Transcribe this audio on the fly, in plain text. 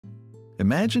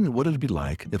Imagine what it'd be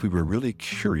like if we were really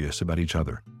curious about each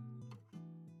other.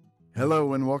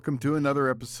 Hello, and welcome to another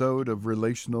episode of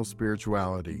Relational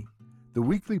Spirituality, the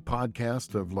weekly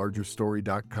podcast of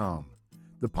LargerStory.com,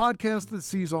 the podcast that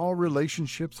sees all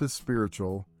relationships as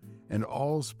spiritual and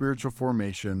all spiritual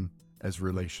formation as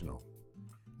relational.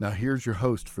 Now, here's your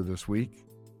host for this week,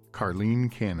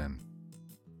 Carlene Cannon.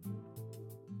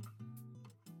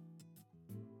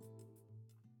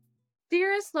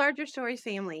 Dearest Larger Story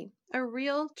family, a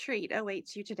real treat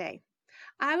awaits you today.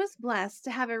 I was blessed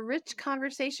to have a rich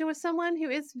conversation with someone who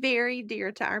is very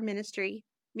dear to our ministry,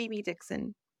 Mimi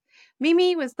Dixon.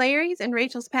 Mimi was Larry's and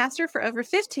Rachel's pastor for over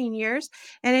 15 years,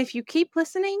 and if you keep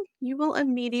listening, you will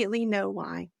immediately know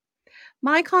why.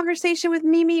 My conversation with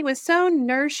Mimi was so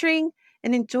nurturing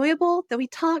and enjoyable that we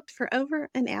talked for over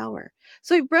an hour.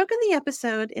 So we've broken the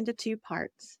episode into two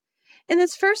parts. In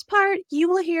this first part, you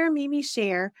will hear Mimi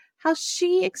share how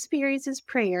she experiences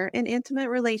prayer and intimate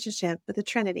relationship with the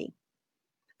Trinity.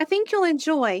 I think you'll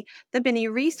enjoy the many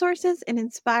resources and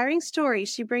inspiring stories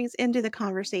she brings into the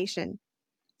conversation.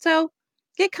 So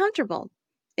get comfortable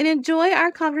and enjoy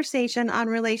our conversation on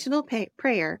relational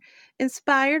prayer,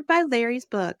 inspired by Larry's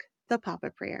book, The Papa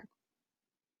Prayer.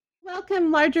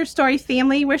 Welcome, Larger Story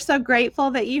family. We're so grateful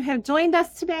that you have joined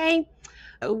us today.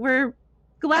 We're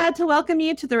glad to welcome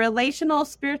you to the Relational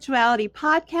Spirituality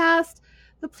Podcast,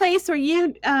 the place where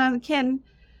you can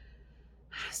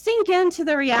sink into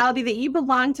the reality that you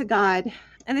belong to God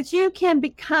and that you can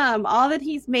become all that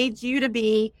He's made you to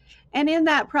be. And in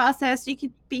that process, you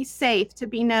can be safe to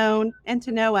be known and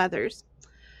to know others.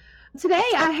 Today,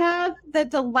 I have the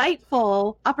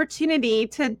delightful opportunity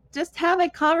to just have a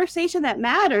conversation that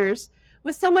matters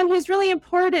with someone who's really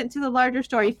important to the Larger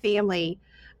Story family.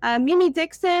 Mimi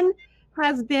Dixon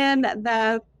has been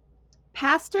the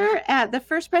pastor at the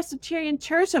First Presbyterian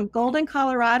Church of Golden,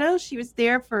 Colorado. She was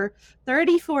there for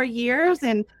 34 years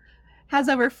and has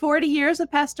over 40 years of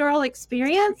pastoral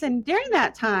experience. And during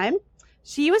that time,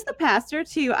 she was the pastor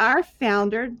to our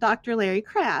founder, Dr. Larry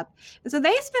Crabb. And so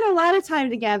they spent a lot of time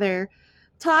together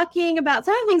talking about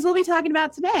some of the things we'll be talking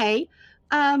about today,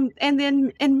 and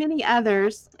many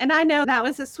others. And I know that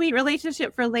was a sweet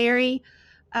relationship for Larry.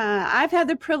 I've had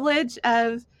the privilege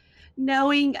of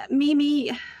knowing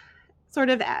Mimi sort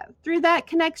of through that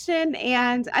connection,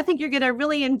 and I think you're going to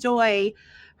really enjoy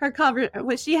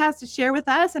what she has to share with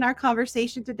us in our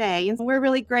conversation today. And we're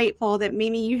really grateful that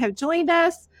Mimi, you have joined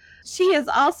us. She is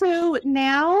also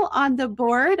now on the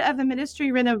board of the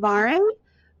ministry Renovarum,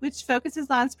 which focuses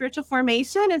on spiritual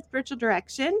formation and spiritual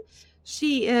direction.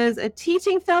 She is a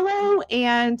teaching fellow,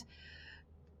 and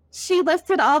she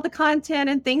listed all the content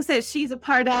and things that she's a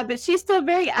part of, but she's still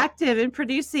very active in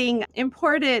producing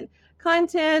important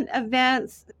content,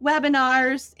 events,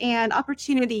 webinars, and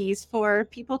opportunities for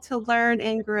people to learn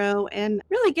and grow and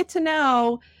really get to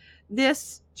know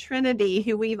this Trinity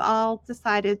who we've all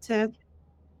decided to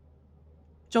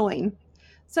join.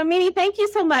 So Mimi, thank you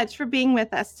so much for being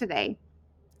with us today.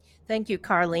 Thank you,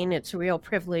 Carlene. It's a real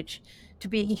privilege to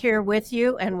be here with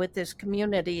you and with this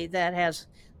community that has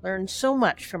learned so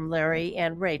much from Larry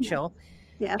and Rachel.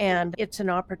 Yeah. And it's an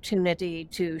opportunity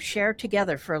to share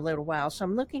together for a little while. So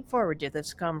I'm looking forward to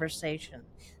this conversation.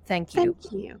 Thank you.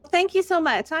 Thank you. Thank you so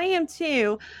much. I am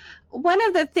too. One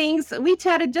of the things we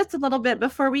chatted just a little bit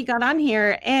before we got on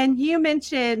here, and you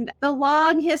mentioned the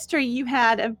long history you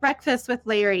had of breakfast with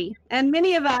Larry. And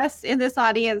many of us in this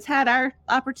audience had our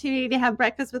opportunity to have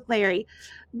breakfast with Larry.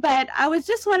 But I was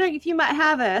just wondering if you might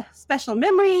have a special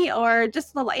memory or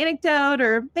just a little anecdote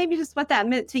or maybe just what that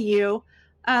meant to you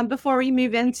before we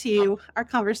move into our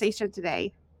conversation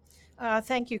today.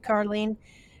 Thank you, Carlene.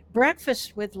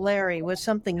 Breakfast with Larry was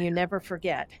something you never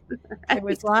forget. Right. There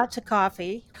was lots of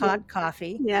coffee, hot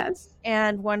coffee, yes,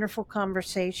 and wonderful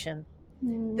conversation.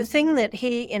 The thing that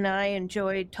he and I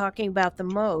enjoyed talking about the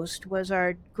most was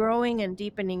our growing and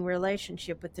deepening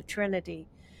relationship with the Trinity,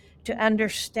 to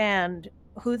understand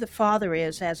who the Father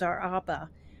is as our Abba,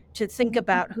 to think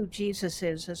about who Jesus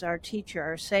is as our teacher,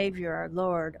 our Savior, our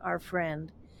Lord, our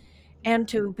friend, and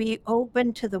to be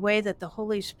open to the way that the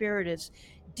Holy Spirit is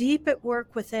deep at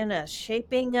work within us,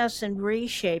 shaping us and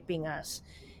reshaping us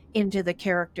into the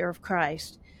character of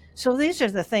Christ. So these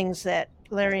are the things that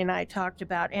Larry and I talked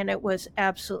about, and it was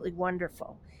absolutely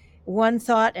wonderful. One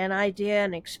thought, an idea,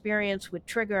 an experience would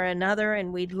trigger another,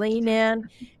 and we'd lean in,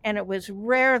 and it was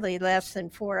rarely less than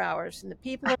 4 hours. And the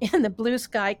people in the Blue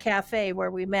Sky Cafe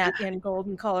where we met in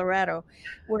Golden, Colorado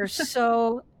were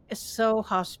so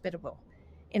hospitable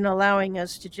in allowing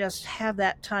us to just have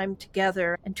that time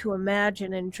together and to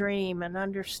imagine and dream and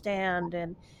understand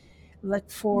and look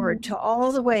forward to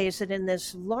all the ways that in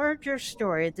this larger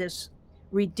story, this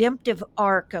redemptive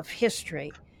arc of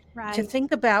history, to Right.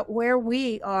 think about where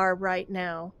we are right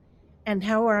now and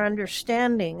how our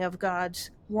understanding of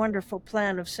God's wonderful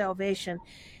plan of salvation,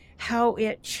 how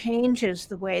it changes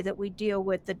the way that we deal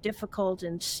with the difficult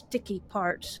and sticky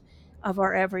parts of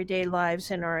our everyday lives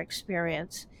and our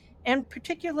experience. And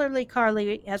particularly,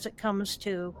 Carly, as it comes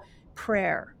to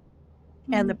prayer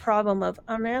and the problem of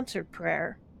unanswered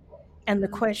prayer and the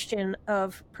question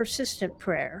of persistent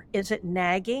prayer. Is it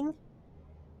nagging,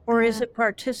 or is it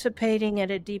participating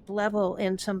at a deep level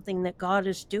in something that God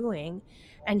is doing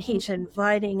and He's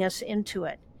inviting us into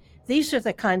it? These are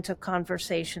the kinds of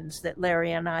conversations that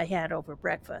Larry and I had over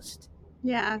breakfast.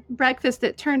 Yeah, breakfast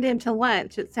that turned into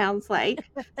lunch, it sounds like.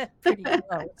 Pretty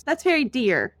close. That's very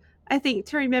dear, I think,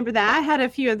 to remember that. I had a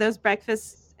few of those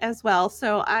breakfasts as well,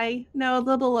 so I know a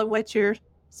little of what you're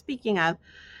speaking of.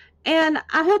 And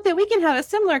I hope that we can have a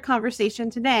similar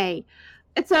conversation today.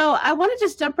 And so I want to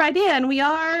just jump right in. We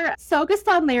are focused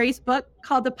on Larry's book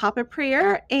called The Papa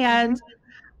Prayer, and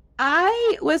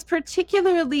I was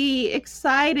particularly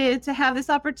excited to have this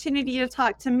opportunity to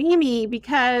talk to Mimi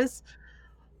because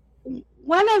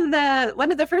one of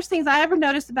the first things I ever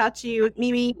noticed about you,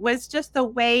 Mimi, was just the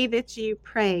way that you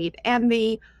prayed and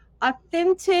the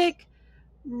authentic,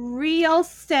 real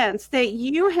sense that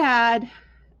you had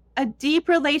a deep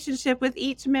relationship with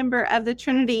each member of the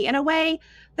Trinity in a way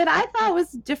that I thought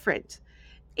was different.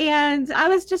 And I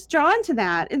was just drawn to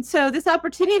that. And so this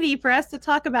opportunity for us to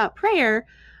talk about prayer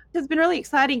has been really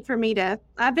exciting for me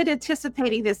I've been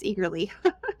anticipating this eagerly.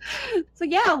 So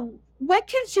yeah, where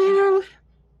do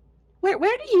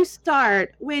you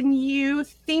start when you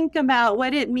think about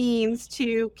what it means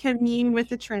to commune with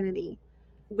the Trinity,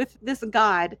 with this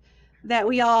God that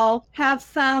we almost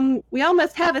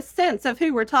have a sense of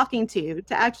who we're talking to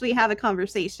actually have a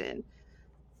conversation?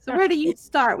 So where do you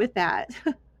start with that?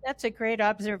 That's a great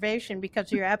observation,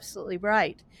 because you're absolutely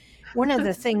right. One of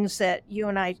the things that you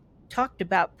and I talked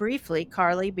about briefly,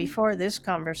 Carly, before this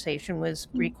conversation was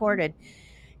recorded,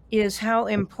 is how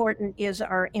important is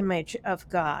our image of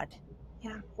God.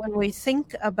 Yeah. When we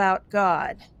think about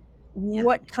God,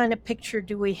 what kind of picture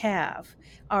do we have?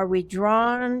 Are we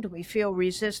drawn? Do we feel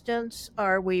resistance?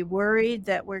 Are we worried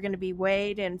that we're going to be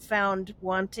weighed and found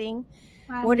wanting?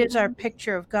 What is our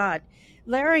picture of God?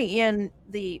 Larry, in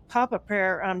the Papa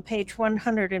Prayer on page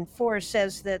 104,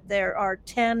 says that there are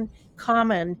 10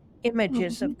 common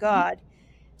images of God.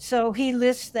 So he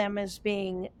lists them as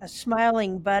being a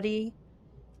smiling buddy,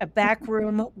 a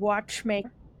backroom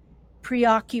watchmaker,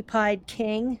 preoccupied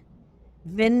king,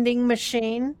 vending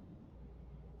machine,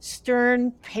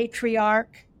 stern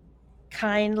patriarch,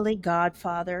 kindly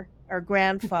godfather or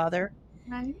grandfather,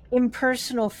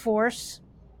 impersonal force,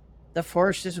 the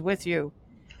force is with you,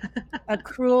 a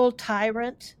cruel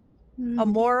tyrant, a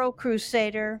moral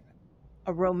crusader,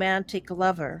 a romantic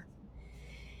lover.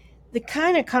 The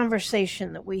kind of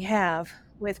conversation that we have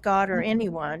with God or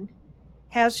anyone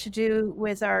has to do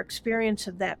with our experience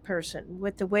of that person,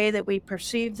 with the way that we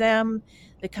perceive them,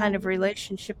 the kind of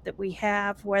relationship that we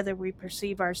have, whether we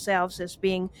perceive ourselves as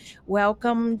being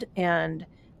welcomed and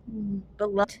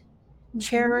beloved,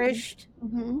 cherished.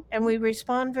 And we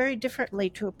respond very differently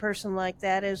to a person like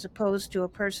that as opposed to a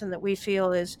person that we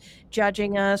feel is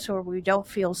judging us, or we don't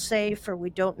feel safe, or we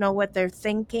don't know what they're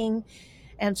thinking.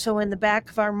 And so in the back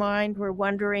of our mind, we're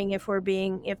wondering if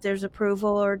there's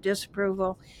approval or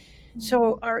disapproval.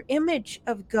 So our image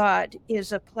of God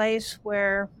is a place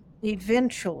where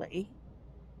eventually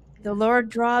the Lord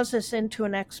draws us into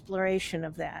an exploration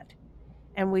of that.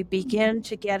 And we begin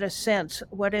to get a sense,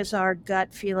 what is our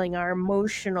gut feeling, our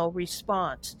emotional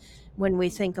response when we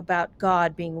think about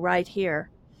God being right here.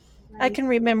 I can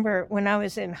remember when I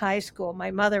was in high school,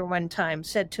 my mother one time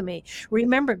said to me,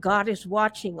 "Remember, God is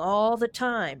watching all the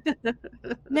time."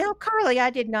 Now, Carly, I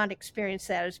did not experience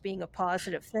that as being a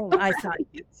positive thing. I thought,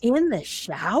 in the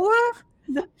shower?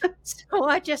 So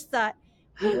I just thought,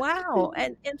 wow.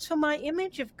 And so my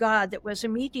image of God that was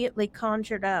immediately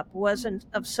conjured up wasn't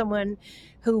of someone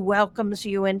who welcomes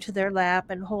you into their lap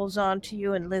and holds on to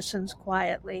you and listens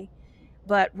quietly,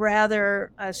 but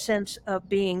rather a sense of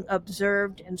being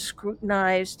observed and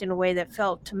scrutinized in a way that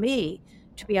felt to me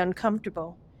to be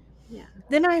uncomfortable. Yeah.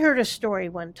 Then I heard a story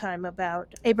one time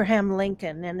about Abraham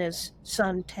Lincoln and his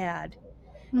son Tad,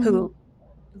 who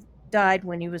died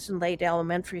when he was in late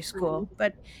elementary school,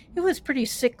 but he was pretty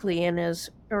sickly in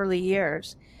his early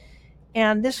years.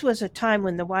 And this was a time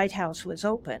when the White House was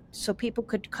open, so people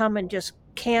could come and just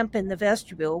camp in the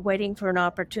vestibule waiting for an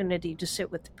opportunity to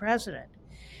sit with the president.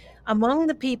 Among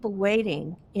the people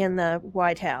waiting in the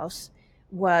White House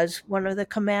was one of the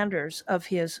commanders of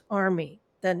his army,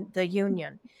 the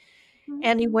Union.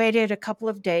 And he waited a couple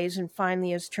of days, and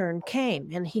finally his turn came.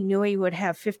 And he knew he would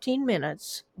have 15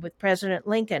 minutes with President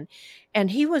Lincoln.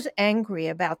 And he was angry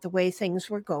about the way things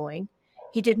were going.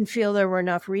 He didn't feel there were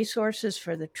enough resources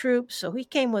for the troops. So he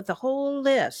came with a whole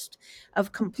list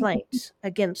of complaints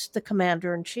against the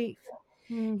commander in chief.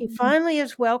 He finally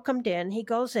is welcomed in. He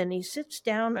goes in, he sits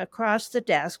down across the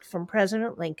desk from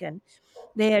President Lincoln.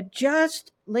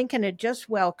 Lincoln had just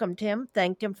welcomed him,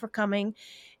 thanked him for coming,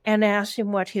 and asked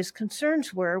him what his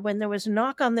concerns were when there was a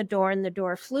knock on the door, and the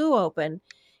door flew open,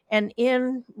 and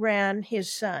in ran his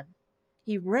son.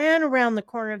 He ran around the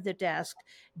corner of the desk,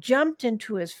 jumped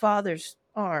into his father's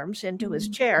arms, into his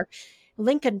chair.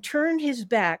 Lincoln turned his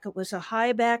back. It was a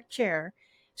high back chair,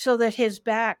 so that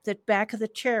the back of the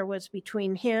chair was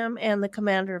between him and the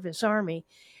commander of his army.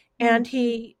 And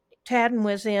Tadden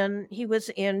was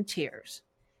in tears.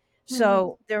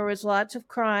 So there was lots of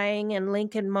crying, and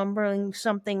Lincoln mumbling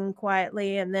something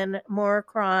quietly, and then more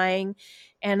crying.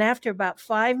 And after about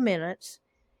 5 minutes,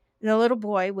 the little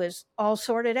boy was all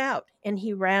sorted out, and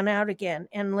he ran out again.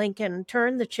 And Lincoln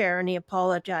turned the chair and he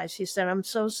apologized. He said, "I'm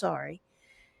so sorry,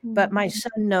 but my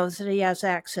son knows that he has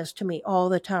access to me all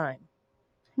the time."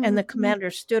 And the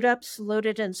commander stood up,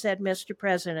 saluted, and said, "Mr.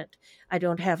 President, I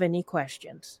don't have any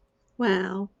questions."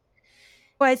 Wow.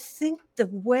 I think the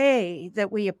way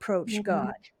that we approach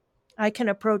God, I can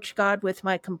approach God with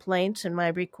my complaints and my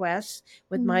requests,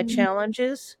 with my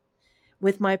challenges,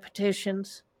 with my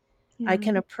petitions. I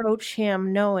can approach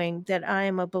him knowing that I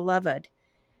am a beloved,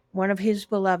 one of his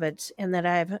beloveds, and that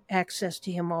I have access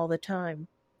to him all the time.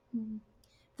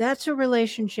 That's a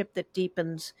relationship that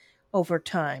deepens over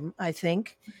time, I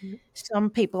think.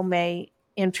 Some people may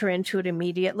enter into it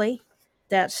immediately.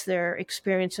 That's their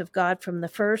experience of God from the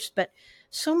first. But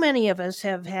so many of us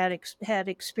have had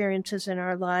experiences in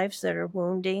our lives that are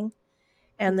wounding,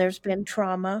 and there's been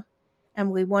trauma. And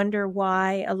we wonder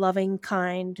why a loving,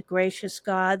 kind, gracious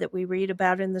God that we read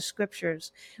about in the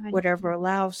scriptures would ever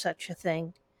allow such a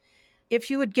thing. If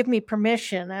you would give me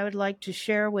permission, I would like to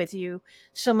share with you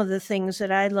some of the things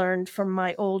that I learned from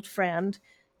my old friend,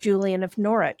 Julian of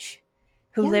Norwich,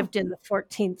 who lived in the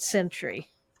 14th century.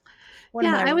 One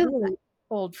of my really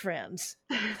old friends.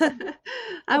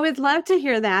 I would love to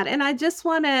hear that. And I just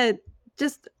want to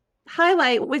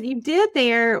highlight what you did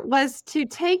there was to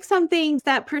take something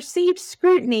that perceived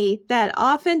scrutiny that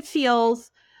often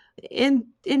feels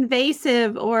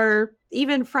invasive or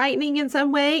even frightening in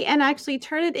some way, and actually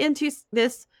turn it into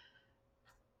this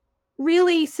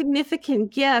really significant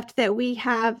gift that we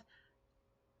have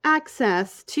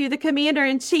access to the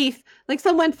commander-in-chief, like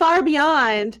someone far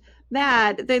beyond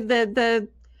that, the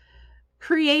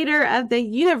creator of the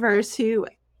universe, who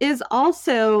is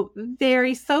also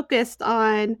very focused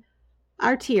on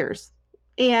our tears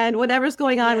and whatever's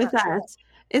going on with us.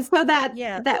 And so that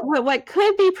what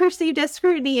could be perceived as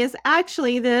scrutiny is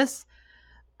actually this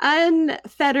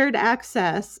unfettered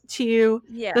access to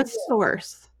the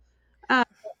source.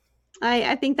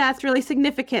 I think that's really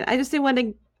significant. I just didn't want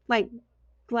to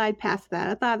glide past that.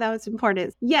 I thought that was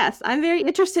important. Yes, I'm very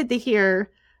interested to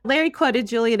hear. Larry quoted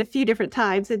Julian a few different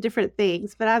times and different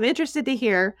things, but I'm interested to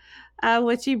hear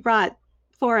what you brought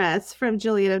for us from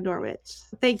Julian of Norwich.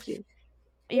 Thank you.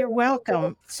 You're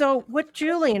welcome. So what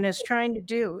Julian is trying to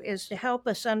do is to help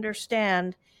us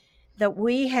understand that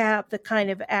we have the kind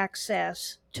of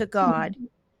access to God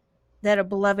that a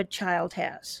beloved child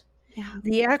has. Yeah.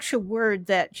 The actual word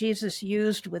that Jesus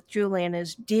used with Julian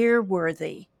is dear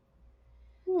worthy,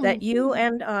 that you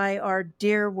and I are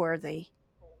dear worthy.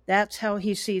 That's how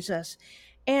he sees us.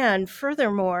 And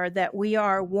furthermore, that we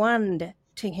are one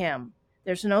to him.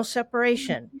 There's no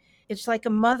separation. It's like a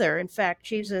mother. In fact,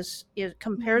 Jesus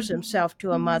compares himself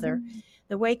to a mother.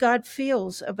 The way God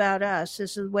feels about us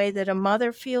is the way that a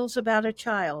mother feels about a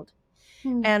child.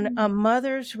 And a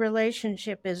mother's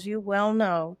relationship, as you well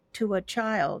know, to a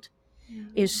child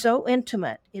is so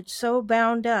intimate. It's so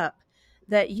bound up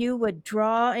that you would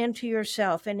draw into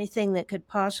yourself anything that could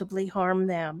possibly harm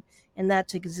them. And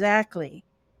that's exactly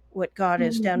what God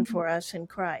has done for us in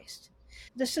Christ.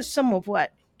 This is some of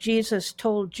what Jesus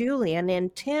told Julian in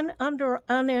 10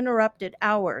 uninterrupted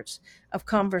hours of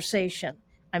conversation.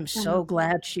 I'm so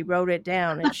glad she wrote it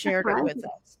down and shared it with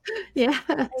us.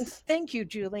 Yes. Thank you,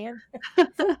 Julian.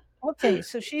 Okay,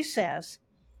 so she says,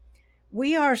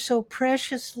 we are so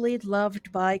preciously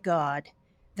loved by God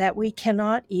that we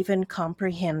cannot even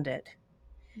comprehend it.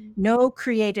 No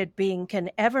created being can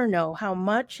ever know how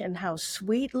much and how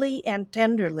sweetly and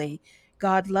tenderly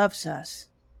God loves us.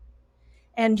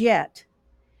 And yet,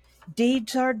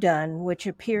 deeds are done which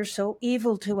appear so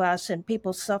evil to us, and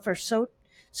people suffer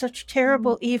such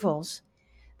terrible evils,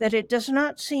 that it does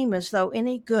not seem as though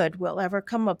any good will ever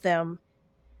come of them.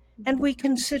 And we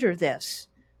consider this,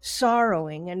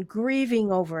 sorrowing and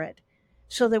grieving over it,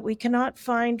 so that we cannot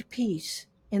find peace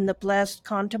in the blessed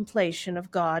contemplation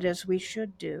of God as we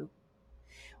should do.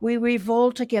 We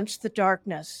revolt against the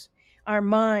darkness, our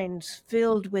minds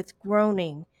filled with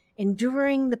groaning,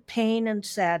 enduring the pain and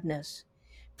sadness,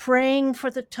 praying for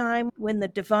the time when the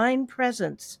divine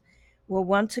presence will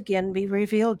once again be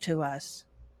revealed to us.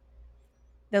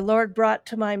 The Lord brought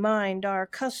to my mind our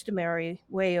customary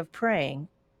way of praying,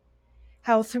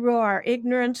 how through our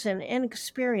ignorance and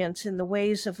inexperience in the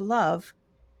ways of love,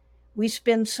 we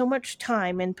spend so much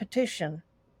time in petition.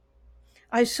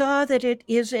 I saw that it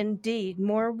is indeed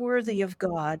more worthy of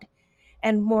God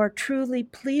and more truly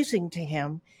pleasing to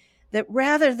Him that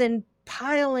rather than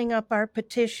piling up our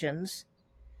petitions,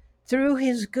 through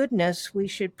His goodness we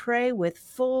should pray with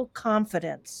full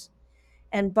confidence,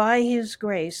 and by His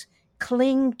grace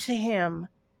cling to Him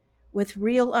with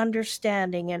real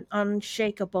understanding and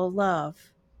unshakable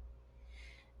love.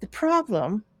 The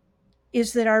problem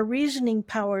is that our reasoning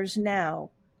powers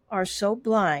now are so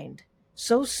blind,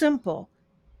 so simple,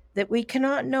 that we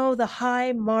cannot know the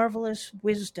high, marvelous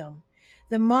wisdom,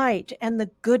 the might, and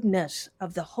the goodness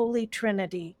of the Holy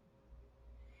Trinity.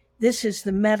 This is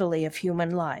the medley of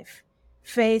human life,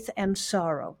 faith and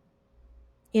sorrow,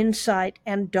 insight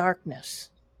and darkness,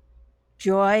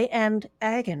 joy and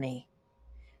agony,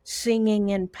 singing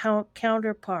in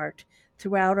counterpart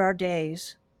throughout our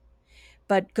days.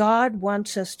 But God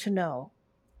wants us to know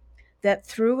that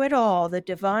through it all, the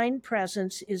divine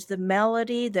presence is the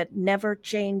melody that never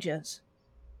changes.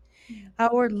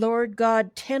 Our Lord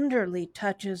God tenderly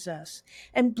touches us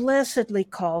and blessedly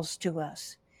calls to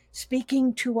us,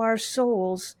 speaking to our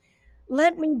souls,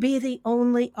 "Let me be the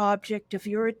only object of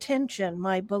your attention,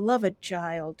 my beloved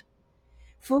child.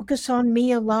 Focus on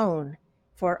me alone,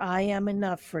 for I am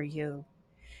enough for you.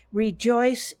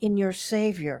 Rejoice in your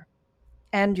Savior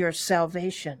and your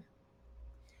salvation."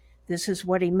 This is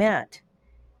what He meant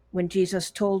when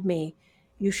Jesus told me,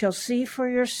 "You shall see for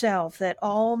yourself that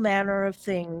all manner of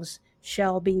things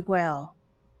shall be well."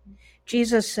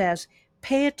 Jesus says,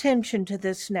 pay attention to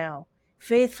this now,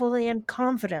 faithfully and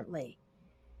confidently,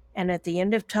 and at the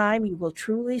end of time you will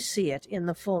truly see it in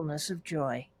the fullness of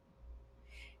joy.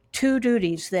 Two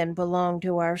duties then belong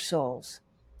to our souls.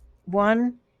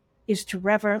 One is to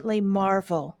reverently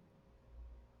marvel.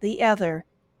 The other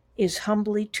is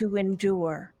humbly to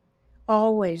endure,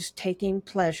 always taking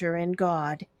pleasure in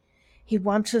God. He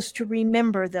wants us to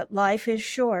remember that life is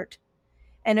short,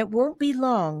 and it won't be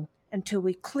long until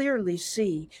we clearly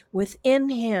see within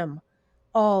Him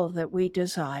all that we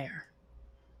desire.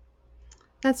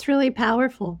 That's really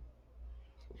powerful.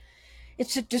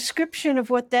 It's a description of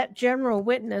what that general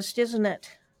witnessed, isn't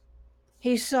it?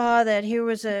 He saw that here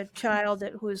was a child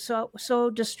that was so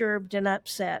disturbed and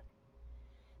upset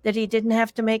that he didn't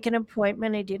have to make an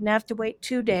appointment. He didn't have to wait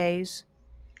 2 days.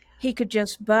 He could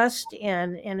just bust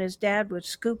in, and his dad would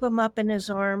scoop him up in his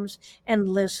arms and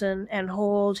listen and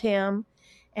hold him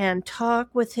and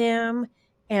talk with him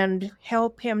and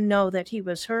help him know that he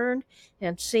was heard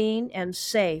and seen and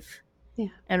safe. Yeah.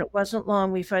 And it wasn't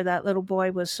long before that little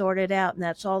boy was sorted out, and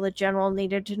that's all the general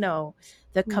needed to know.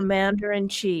 The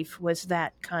commander-in-chief was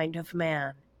that kind of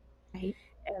man. Right.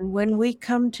 And when we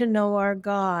come to know our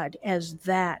God as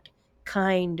that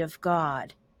kind of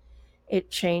God, it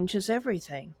changes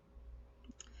everything.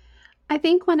 I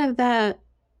think one of the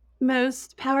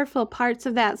most powerful parts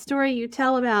of that story you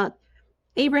tell about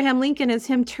Abraham Lincoln is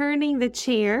him turning the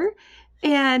chair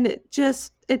and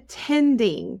just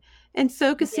attending and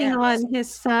focusing on his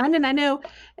son. And I know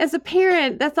as a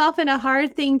parent, that's often a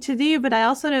hard thing to do, but I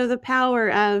also know the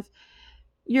power of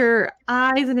your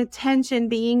eyes and attention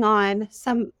being on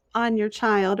your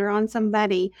child or on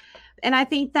somebody. And I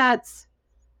think that's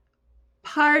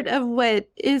part of what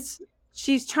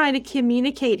she's trying to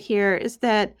communicate here, is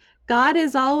that God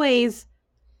is always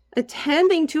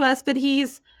attending to us, but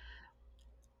He's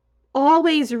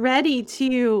always ready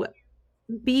to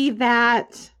be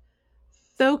that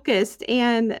focused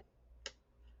and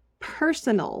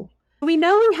personal. We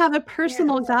know we have a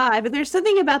personal God, but there's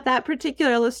something about that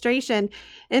particular illustration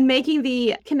and making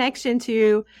the connection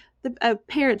to a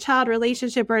parent-child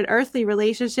relationship or an earthly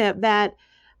relationship that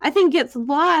I think gets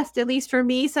lost, at least for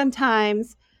me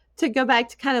sometimes, to go back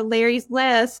to kind of Larry's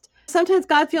list. Sometimes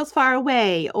God feels far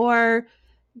away or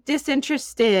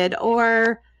disinterested,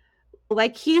 or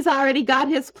like He's already got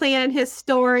His plan, His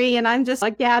story, and I'm just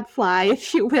a gadfly,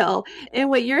 if you will. And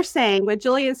what you're saying, what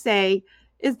Julia's saying,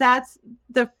 is that's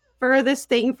the furthest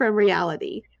thing from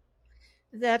reality.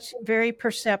 That's very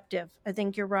perceptive. I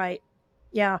think you're right.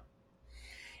 Yeah.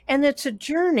 And it's a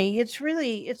journey. It's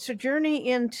a journey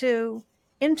into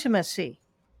intimacy.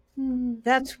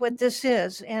 That's what this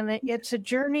is. And it's a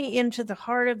journey into the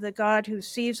heart of the God who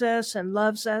sees us and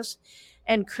loves us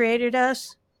and created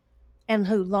us and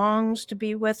who longs to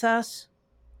be with us.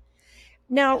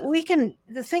 Now,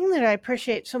 the thing that I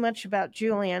appreciate so much about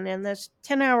Julian in this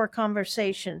 10-hour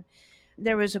conversation,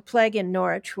 there was a plague in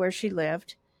Norwich where she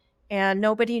lived, and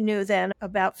nobody knew then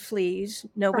about fleas.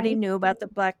 Nobody Right. knew about the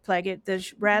Black Plague.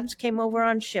 The rats came over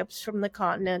on ships from the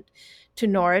continent to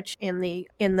Norwich in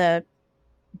the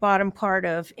bottom part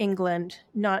of England,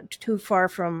 not too far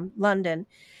from London.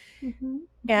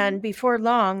 And before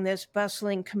long, this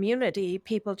bustling community,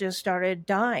 people just started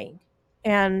dying.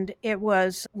 And it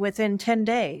was within 10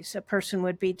 days, a person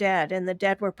would be dead, and the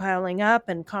dead were piling up,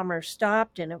 and commerce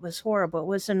stopped, and it was horrible. It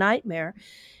was a nightmare.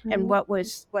 And what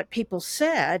people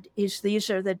said is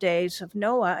these are the days of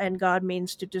Noah, and God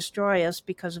means to destroy us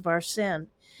because of our sin.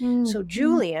 So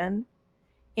Julian,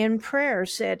 in prayer,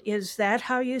 said, "Is that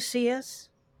how you see us?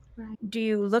 Right. Do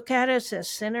you look at us as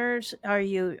sinners? Are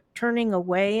you turning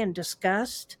away in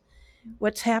disgust?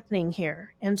 What's happening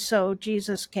here?" And so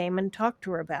Jesus came and talked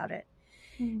to her about it.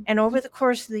 And over the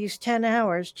course of these 10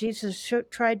 hours, Jesus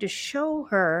tried to show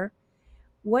her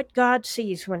what God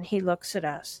sees when he looks at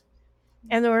us.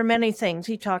 And there were many things.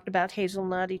 He talked about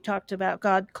hazelnut. He talked about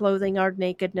God clothing our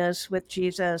nakedness with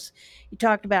Jesus. He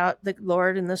talked about the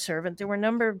Lord and the servant. There were a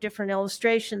number of different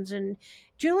illustrations. And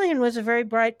Julian was a very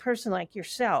bright person like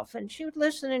yourself. And she would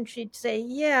listen and she'd say,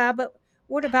 "Yeah, but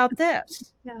what about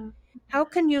this? Yeah. How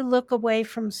can you look away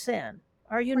from sin?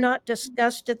 Are you not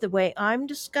disgusted the way I'm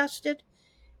disgusted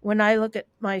when I look at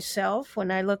myself, when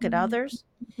I look at others?"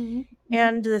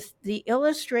 And the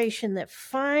illustration that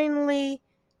finally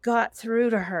got through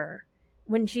to her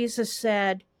when Jesus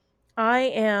said, "I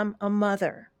am a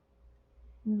mother,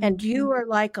 and you are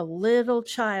like a little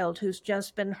child who's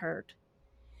just been hurt.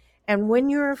 And when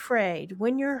you're afraid,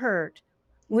 when you're hurt,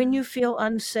 when you feel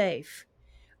unsafe,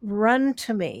 run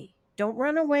to me. Don't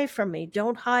run away from me.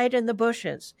 Don't hide in the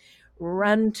bushes.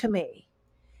 Run to me."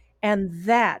 And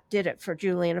that did it for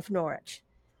Julian of Norwich.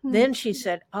 Then she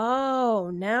said, "Oh,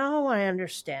 now I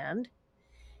understand,"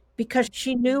 because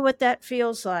she knew what that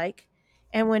feels like.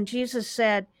 And when Jesus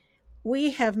said,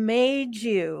 "We have made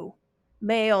you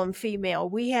male and female,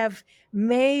 we have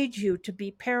made you to be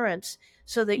parents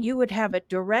so that you would have a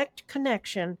direct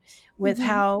connection with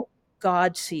how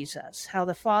God sees us, how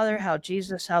the Father, how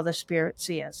Jesus, how the Spirit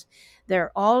see us."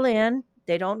 They're all in.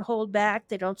 They don't hold back.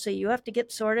 They don't say, "You have to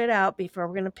get sorted out before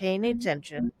we're going to pay any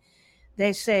attention."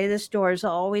 They say, "This door is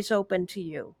always open to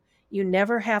you. You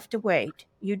never have to wait.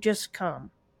 You just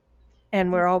come,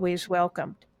 and we're always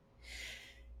welcomed."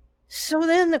 So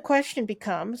then the question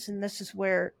becomes, and this is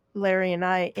where Larry and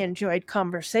I enjoyed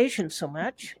conversation so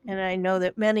much, and I know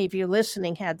that many of you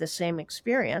listening had the same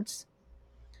experience.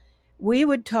 We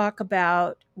would talk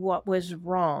about what was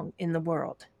wrong in the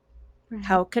world.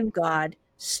 How can God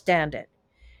stand it?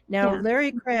 Now,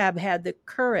 Larry Crabb had the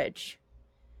courage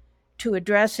to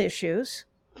address issues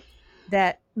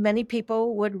that many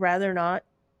people would rather not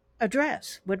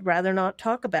address, would rather not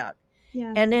talk about.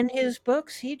 And in his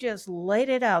books, he just laid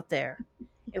it out there.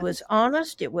 It was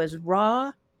honest, it was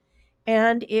raw,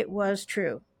 and it was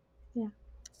true.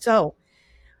 So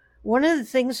one of the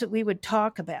things that we would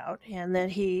talk about and that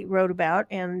he wrote about,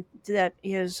 and that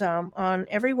is on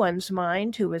everyone's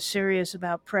mind who is serious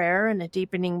about prayer and a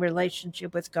deepening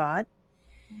relationship with God,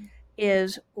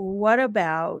 is what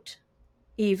about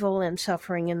evil and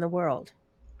suffering in the world?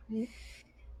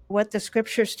 What the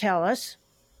scriptures tell us,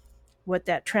 what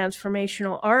that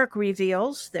transformational arc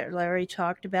reveals that Larry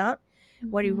talked about,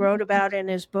 what he wrote about in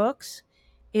his books,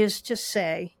 is to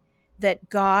say that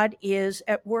God is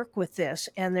at work with this.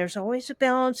 And there's always a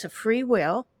balance of free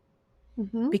will,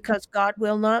 because God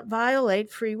will not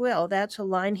violate free will. That's a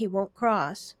line he won't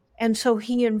cross. And so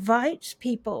he invites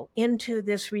people into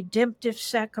this redemptive,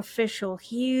 sacrificial,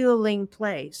 healing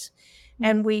place.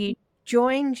 And we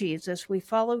join Jesus, we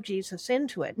follow Jesus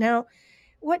into it. Now,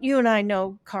 what you and I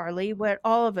know, Carly, what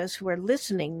all of us who are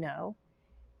listening know,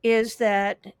 is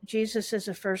that Jesus is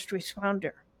a first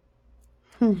responder.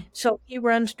 So he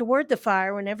runs toward the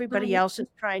fire when everybody else is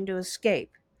trying to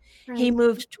escape. He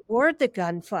moves toward the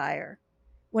gunfire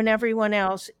when everyone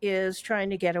else is trying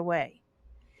to get away.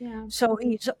 So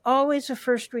he's always a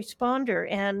first responder.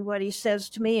 And what he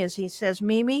says to me is, he says,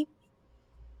 "Mimi,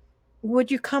 would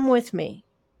you come with me?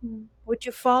 Would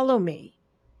you follow me?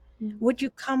 Would you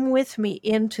come with me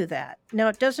into that?" Now,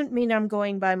 it doesn't mean I'm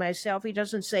going by myself. He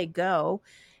doesn't say go.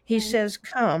 He says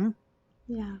come.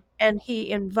 And he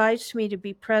invites me to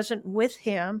be present with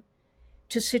him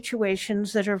to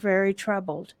situations that are very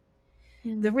troubled.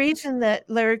 The reason that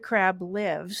Larry Crabb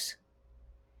lives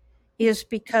is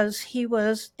because he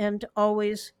was and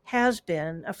always has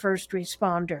been a first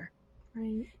responder.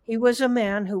 Right. He was a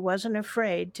man who wasn't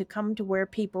afraid to come to where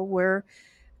people were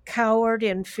cowered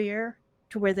in fear,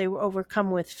 to where they were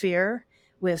overcome with fear,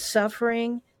 with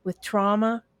suffering, with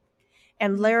trauma.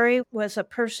 And Larry was a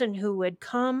person who would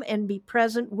come and be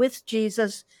present with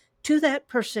Jesus to that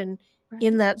person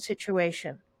in that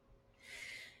situation.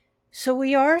 So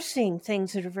we are seeing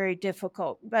things that are very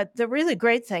difficult. But the really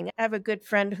great thing, I have a good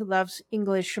friend who loves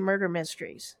English murder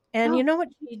mysteries. And you know what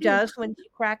she does when she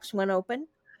cracks one open?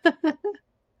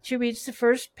 She reads the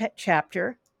first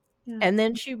chapter, and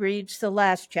then she reads the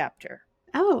last chapter.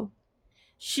 Oh.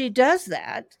 She does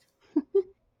that.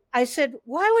 I said,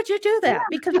 why would you do that?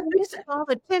 Because I'm missing all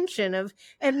the tension of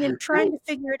and then trying to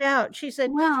figure it out. She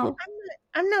said, Wow.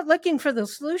 I'm not looking for the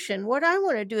solution. What I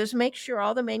want to do is make sure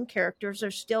all the main characters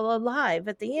are still alive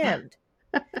at the end.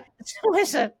 So I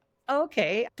said,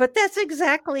 okay, but that's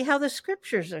exactly how the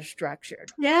scriptures are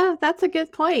structured. Yeah, that's a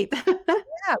good point.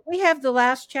 Yeah, we have the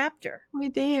last chapter. We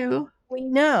do. We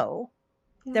know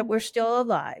that we're still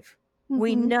alive.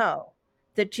 We Mhm. know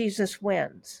that Jesus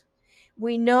wins.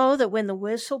 We know that when the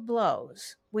whistle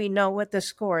blows, we know what the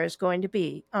score is going to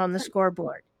be on the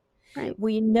scoreboard. Right.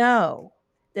 We know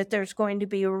that there's going to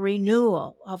be a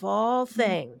renewal of all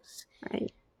things.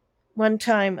 Right. One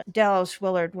time, Dallas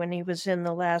Willard, when he was in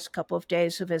the last couple of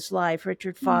days of his life,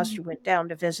 Richard Foster went down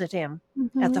to visit him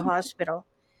at the hospital.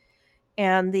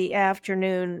 And the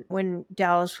afternoon when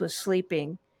Dallas was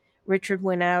sleeping, Richard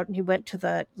went out and he went to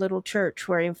the little church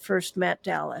where he first met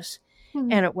Dallas.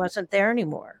 And it wasn't there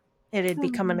anymore. It had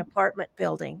become an apartment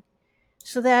building.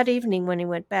 So that evening when he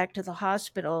went back to the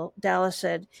hospital, Dallas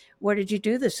said, what did you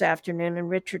do this afternoon? And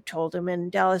Richard told him.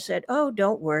 And Dallas said, oh,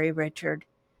 don't worry, Richard.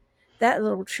 That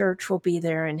little church will be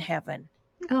there in heaven.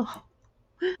 Oh.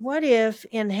 What if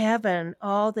in heaven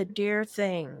all the dear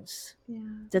things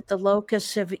that the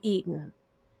locusts have eaten,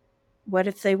 what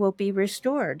if they will be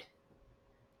restored?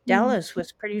 Dallas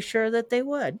was pretty sure that they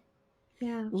would.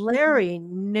 Yeah. Larry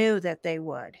knew that they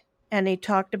would. And he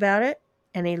talked about it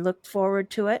and he looked forward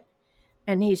to it.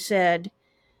 And he said,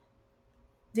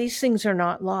 these things are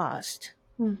not lost.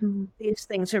 These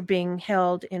things are being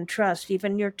held in trust.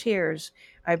 Even your tears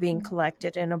are being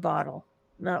collected in a bottle.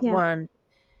 Not one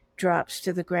drops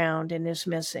to the ground and is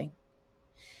missing.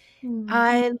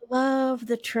 I love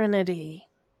the Trinity.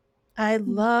 I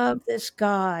love this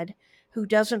God who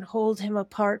doesn't hold him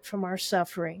apart from our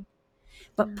suffering,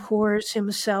 but pours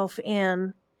himself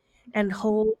in and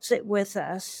holds it with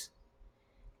us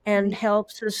and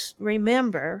helps us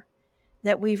remember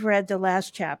that we've read the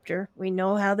last chapter. We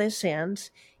know how this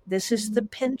ends. This is the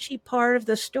pinchy part of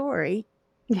the story.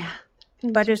 Yeah.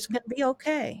 But it's going to be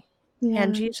okay. Yeah.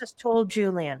 And Jesus told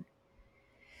Julian,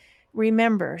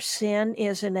 remember, sin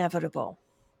is inevitable.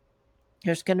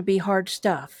 There's going to be hard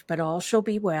stuff, but all shall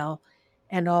be well,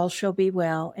 and all shall be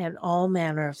well, and all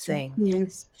manner of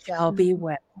things shall be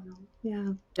well.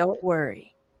 Yeah. Don't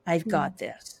worry. I've got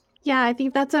this. Yeah, I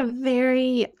think that's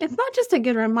it's not just a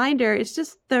good reminder, it's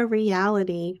just the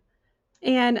reality.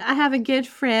 And I have a good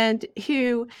friend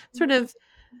who sort of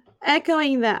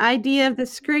echoing the idea of the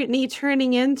scrutiny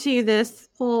turning into this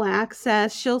full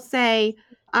access, she'll say,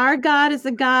 our God is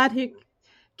a God who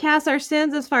casts our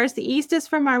sins as far as the east is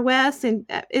from our west, and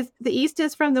if the east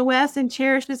is from the west, and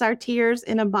cherishes our tears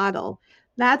in a bottle.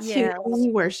 That's who we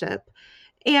worship.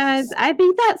 And I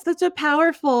think that's such a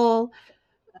powerful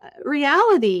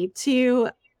reality to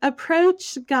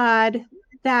approach God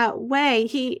that way.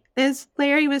 He, as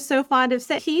Larry was so fond of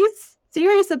saying, he's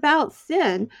serious about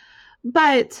sin,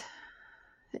 but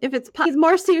if he's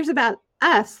more serious about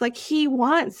us, like he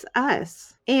wants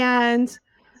us. And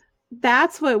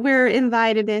that's what we're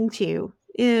invited into,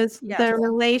 is the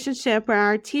relationship where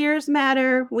our tears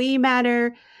matter, we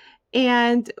matter,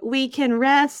 and we can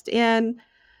rest in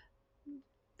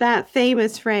that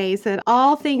famous phrase that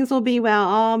all things will be well,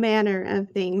 all manner of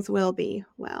things will be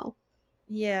well.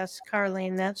 Yes,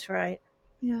 Carlene, that's right.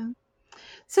 Yeah.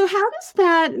 So how does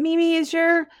that, Mimi, if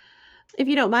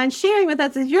you don't mind sharing with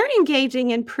us, as you're engaging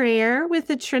in prayer with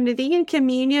the Trinity and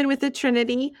communion with the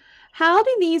Trinity, how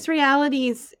do these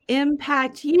realities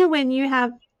impact you when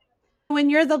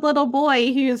you're the little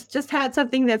boy who's just had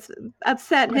something that's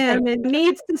upset him and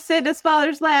needs to sit in his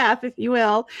father's lap, if you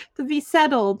will, to be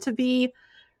settled, to be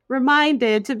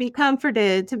reminded, to be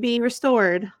comforted, to be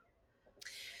restored?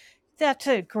 That's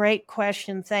a great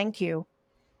question. Thank you.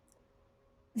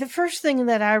 The first thing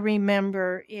that I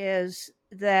remember is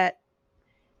the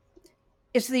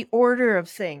order of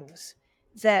things.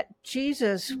 that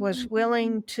Jesus was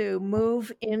willing to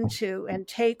move into and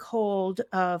take hold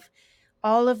of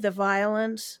all of the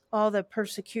violence, all the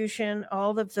persecution,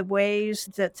 all of the ways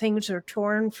that things are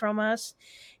torn from us.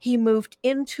 He moved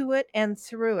into it and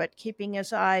through it, keeping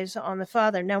his eyes on the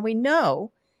Father. Now we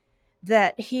know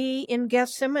that he, in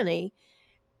Gethsemane,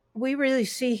 we really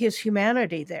see his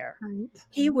humanity there. Right.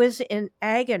 He was in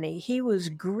agony. He was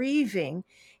grieving.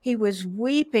 He was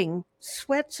weeping,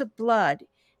 sweats of blood.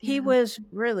 He Yeah. was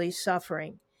really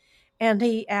suffering. And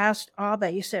he asked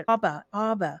Abba, he said, Abba,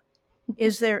 Abba,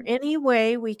 is there any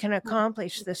way we can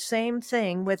accomplish the same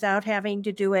thing without having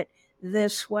to do it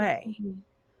this way?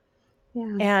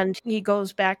 Yeah. And he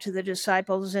goes back to the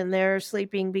disciples, and they're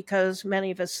sleeping because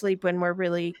many of us sleep when we're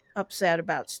really upset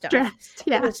about stuff. Stressed.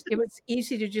 Yeah. It was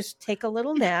easy to just take a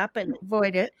little nap and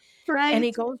avoid it. Right. And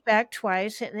he goes back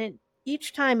twice, and then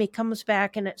each time he comes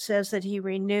back, and it says that he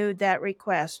renewed that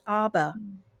request. Abba,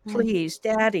 please,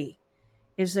 Daddy,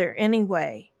 is there any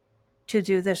way to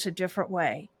do this a different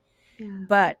way? Yeah.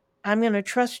 But I'm going to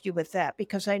trust you with that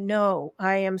because I know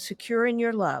I am secure in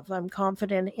your love. I'm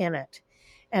confident in it.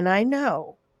 And I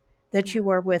know that you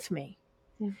are with me.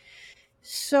 Yeah.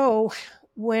 So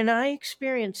when I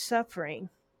experience suffering,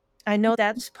 I know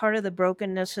that's part of the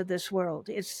brokenness of this world.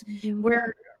 It's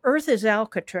where Earth is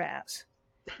Alcatraz.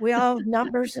 We all have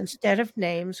numbers instead of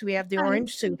names. We have the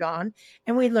orange suit on,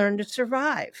 and we learn to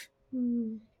survive.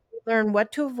 Mm. We learn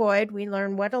what to avoid. We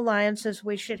learn what alliances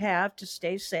we should have to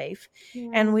stay safe. Yeah.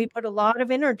 And we put a lot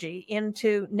of energy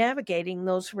into navigating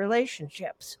those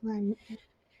relationships. Right.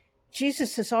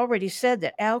 Jesus has already said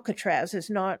that Alcatraz is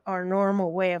not our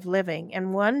normal way of living.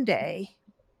 And one day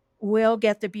we'll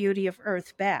get the beauty of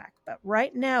Earth back. But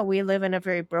right now we live in a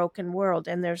very broken world,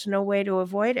 and there's no way to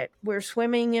avoid it. We're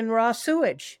swimming in raw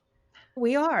sewage.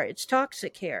 We are. It's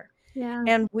toxic here. Yeah.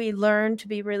 And we learn to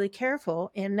be really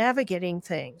careful in navigating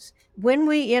things. When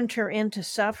we enter into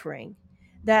suffering,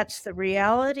 that's the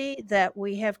reality that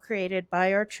we have created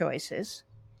by our choices.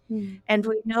 Mm. And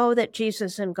we know that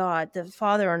Jesus and God, the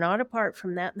Father, are not apart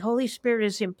from that. The Holy Spirit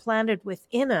is implanted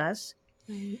within us,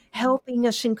 Right. helping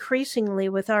us increasingly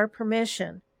with our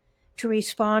permission to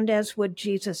respond as would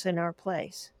Jesus in our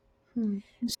place. Mm.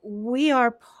 We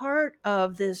are part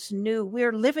of this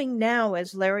we're living now,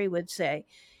 as Larry would say,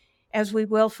 as we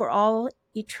will for all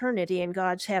eternity in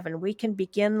God's heaven. We can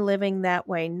begin living that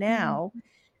way now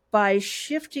by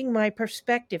shifting my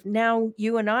perspective. Now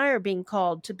you and I are being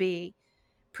called to be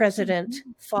President,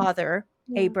 Father,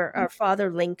 Yeah. our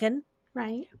Father Lincoln.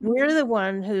 Right. We're the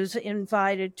one who's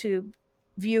invited to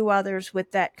view others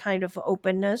with that kind of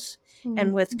openness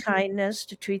and with kindness,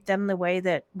 to treat them the way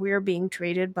that we're being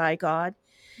treated by God.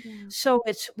 Yeah. So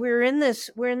we're in this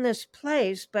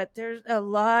place, but there's a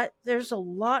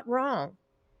lot wrong.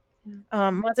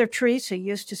 Mother Teresa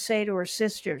used to say to her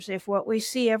sisters, if what we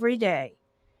see every day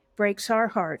breaks our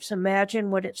hearts,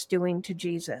 imagine what it's doing to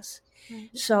Jesus. Right.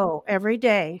 So every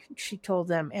day, she told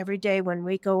them, every day when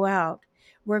we go out,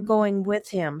 we're going with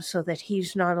him so that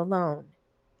he's not alone.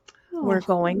 Oh. We're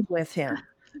going with him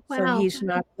so Wow. he's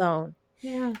not alone.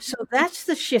 Yeah. So that's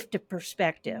the shift of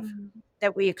perspective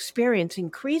that we experience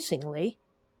increasingly,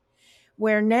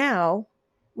 where now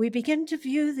we begin to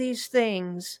view these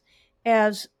things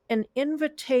as an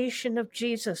invitation of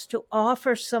Jesus to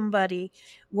offer somebody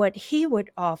what he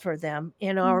would offer them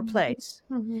in our place.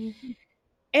 Mm-hmm.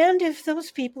 And if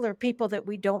those people are people that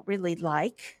we don't really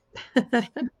like,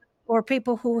 or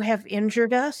people who have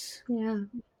injured us, Yeah.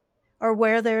 or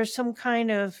where there's some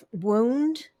kind of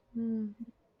wound, Mm.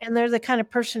 and they're the kind of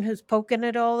person who's poking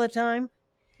it all the time,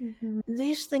 Mm-hmm.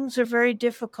 these things are very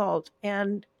difficult.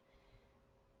 And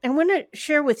I want to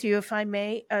share with you, if I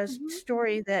may, a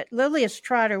story that Lilias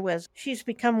Trotter she's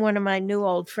become one of my new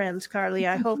old friends, Carly.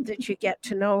 I hope that you get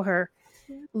to know her.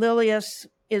 Lilias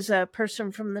is a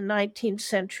person from the 19th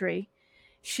century.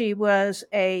 She was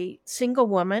a single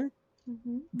woman,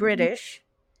 British,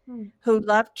 who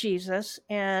loved Jesus,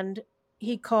 and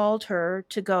he called her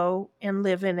to go and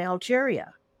live in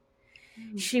Algeria.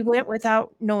 She went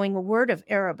without knowing a word of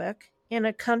Arabic in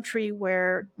a country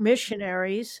where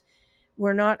missionaries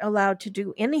were not allowed to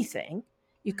do anything.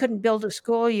 You couldn't build a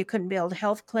school, you couldn't build a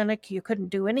health clinic, you couldn't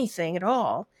do anything at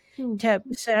all to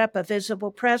set up a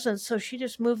visible presence. So she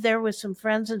just moved there with some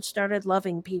friends and started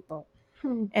loving people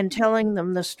and telling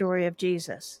them the story of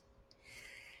Jesus.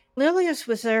 Lilias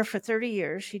was there for 30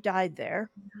 years. She died there.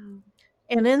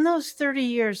 And in those 30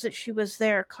 years that she was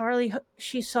there, Carly,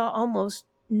 she saw almost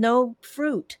no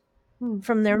fruit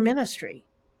from their ministry.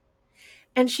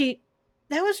 And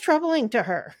that was troubling to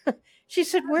her. She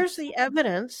said, where's the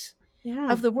evidence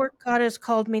of the work God has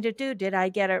called me to do? Did I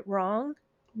get it wrong?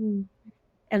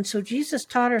 And so Jesus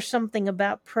taught her something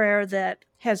about prayer that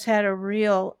has had a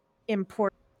real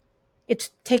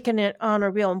it's taken it on a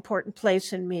real important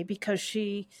place in me, because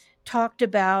she talked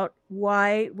about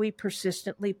why we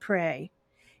persistently pray.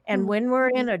 And when we're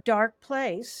in a dark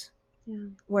place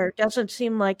where it doesn't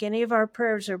seem like any of our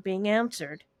prayers are being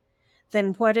answered,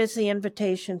 then what is the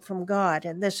invitation from God?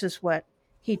 And this is what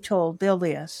he told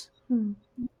Bilius.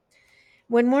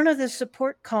 When one of the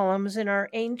support columns in our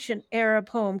ancient Arab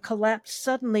home collapsed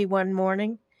suddenly one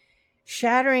morning,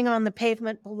 shattering on the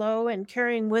pavement below and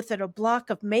carrying with it a block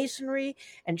of masonry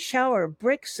and shower of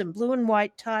bricks and blue and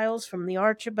white tiles from the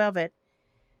arch above it,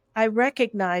 I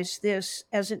recognized this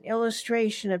as an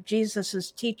illustration of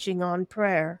Jesus' teaching on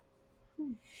prayer.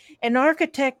 An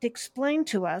architect explained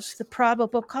to us the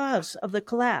probable cause of the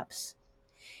collapse.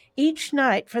 Each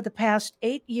night for the past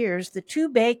 8 years, the two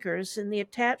bakers in the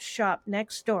attached shop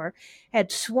next door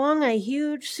had swung a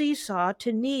huge seesaw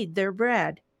to knead their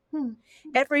bread.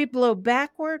 Every blow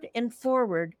backward and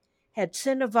forward had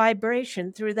sent a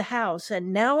vibration through the house,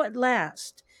 and now at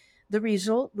last the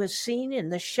result was seen in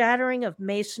the shattering of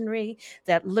masonry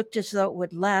that looked as though it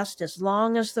would last as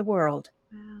long as the world.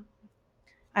 Wow.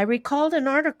 I recalled an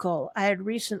article I had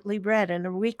recently read in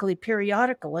a weekly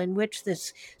periodical in which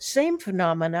this same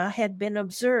phenomena had been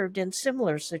observed in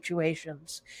similar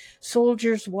situations.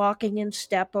 Soldiers walking in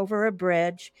step over a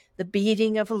bridge, the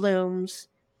beating of looms,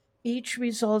 each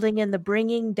resulting in the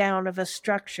bringing down of a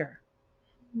structure.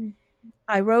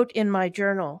 I wrote in my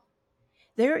journal,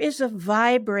 "There is a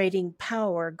vibrating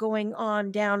power going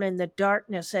on down in the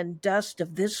darkness and dust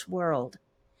of this world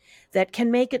that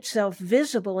can make itself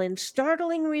visible in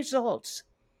startling results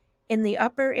in the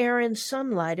upper air and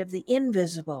sunlight of the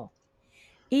invisible.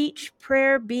 Each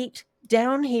prayer beat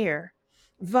down here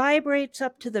vibrates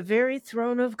up to the very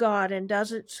throne of God and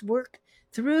does its work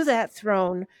through that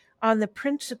throne on the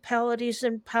principalities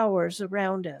and powers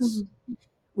around us.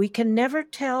 We can never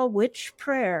tell which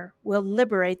prayer will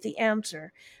liberate the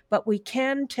answer, but we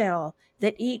can tell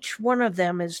that each one of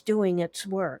them is doing its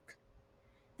work."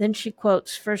 Then she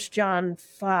quotes 1 John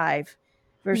 5,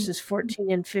 verses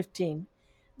 14 and 15.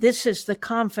 "This is the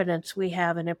confidence we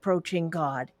have in approaching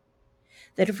God,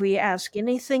 that if we ask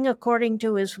anything according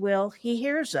to his will, he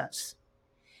hears us.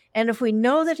 And if we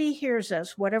know that he hears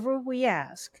us, whatever we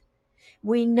ask,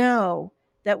 we know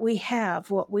that we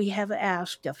have what we have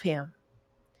asked of him."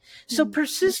 So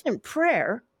persistent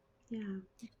prayer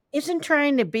isn't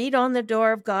trying to beat on the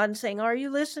door of God and saying, "Are you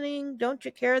listening? Don't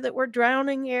you care that we're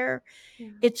drowning here?"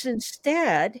 It's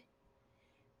instead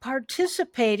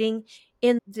participating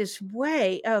in this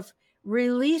way of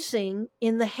releasing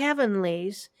in the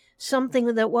heavenlies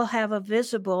something that will have a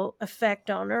visible effect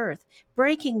on earth,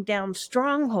 breaking down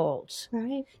strongholds,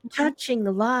 Right. touching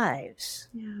lives.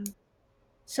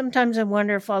 Sometimes I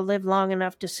wonder if I'll live long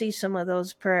enough to see some of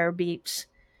those prayer beats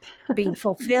being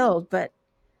fulfilled. But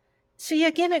see,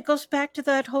 again, it goes back to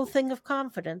that whole thing of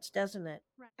confidence, doesn't it?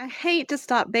 I hate to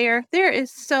stop there. There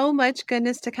is so much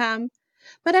goodness to come.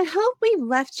 But I hope we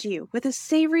left you with a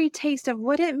savory taste of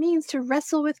what it means to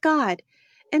wrestle with God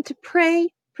and to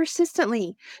pray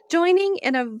persistently, joining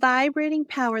in a vibrating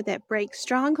power that breaks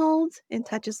strongholds and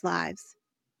touches lives.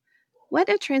 What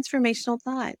a transformational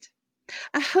thought.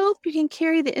 I hope you can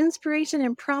carry the inspiration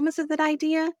and promise of that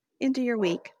idea into your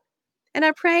week. And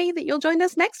I pray that you'll join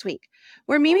us next week,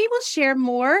 where Mimi will share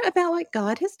more about what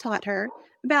God has taught her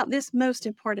about this most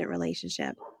important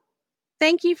relationship.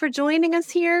 Thank you for joining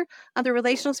us here on the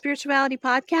Relational Spirituality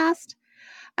Podcast.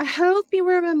 I hope you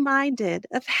were reminded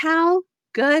of how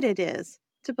good it is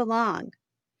to belong.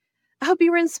 I hope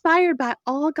you were inspired by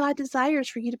all God desires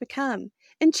for you to become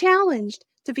and challenged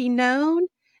to be known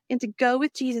and to go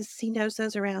with Jesus as he knows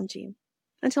those around you.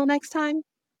 Until next time,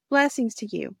 blessings to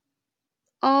you.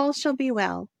 All shall be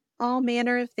well. All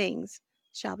manner of things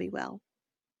shall be well.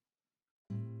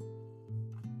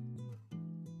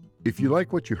 If you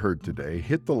like what you heard today,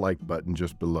 hit the like button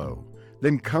just below.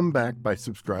 Then come back by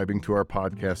subscribing to our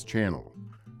podcast channel.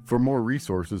 For more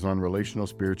resources on relational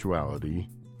spirituality,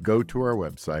 go to our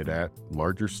website at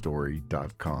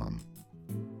largerstory.com.